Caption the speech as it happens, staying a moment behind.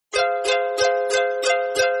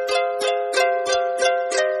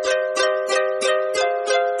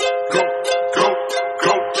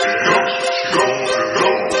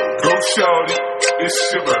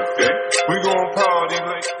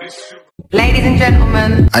Ladies and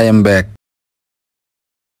gentlemen, I am back.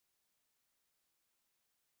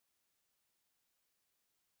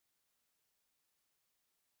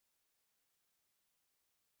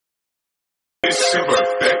 It's your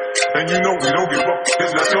birthday, and you know we don't give up.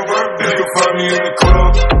 It's not your birthday. You can find me in the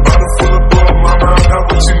club, bottle full of bug. Mama, I got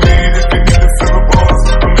what you need if you need to fill the bars.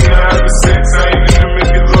 I'm in the having sex, I ain't in to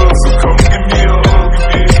make it love. So come give me a hug if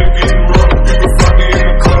you're into getting rough. You can find me in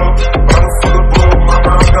the club, bottle full of bug.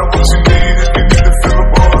 Mama, I got what you need if you need to fill the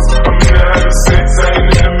bars. I'm in the having sex, I ain't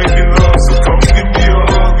in to make it love. So come give me a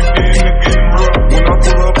hug if you're into getting rough. When I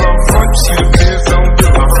pull up out front, you see the Benz on the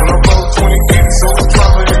I'm from about 20 feet, so it's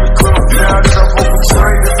probably in the club. Now that I'm over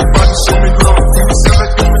train, everybody show me love. You can sell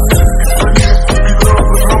like them and you be funny and you be love.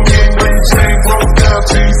 Look on me, ain't nothing changed. Roll down,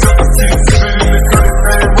 cheese up, I see exhibit in the cut,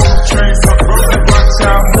 man, roll trees. I'm early, watch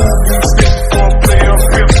how I move, you stick before I play up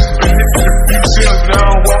here. Been hitting a few shells, now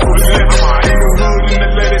I walk with a limp. I'm in the hood, in the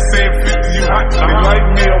lady saying 50, you hot. They like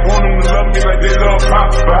me, I want them to love me like they love pop.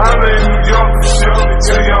 But I lay in New York, for sure, they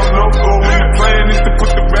tell you I'm loco. And the plan is to put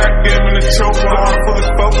the rap game in the choke. I'm fully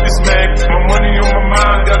focused, man. My money on my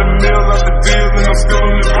mind, got a meal out the deal, and I'm still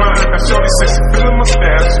in the grind. I shorty said she feeling my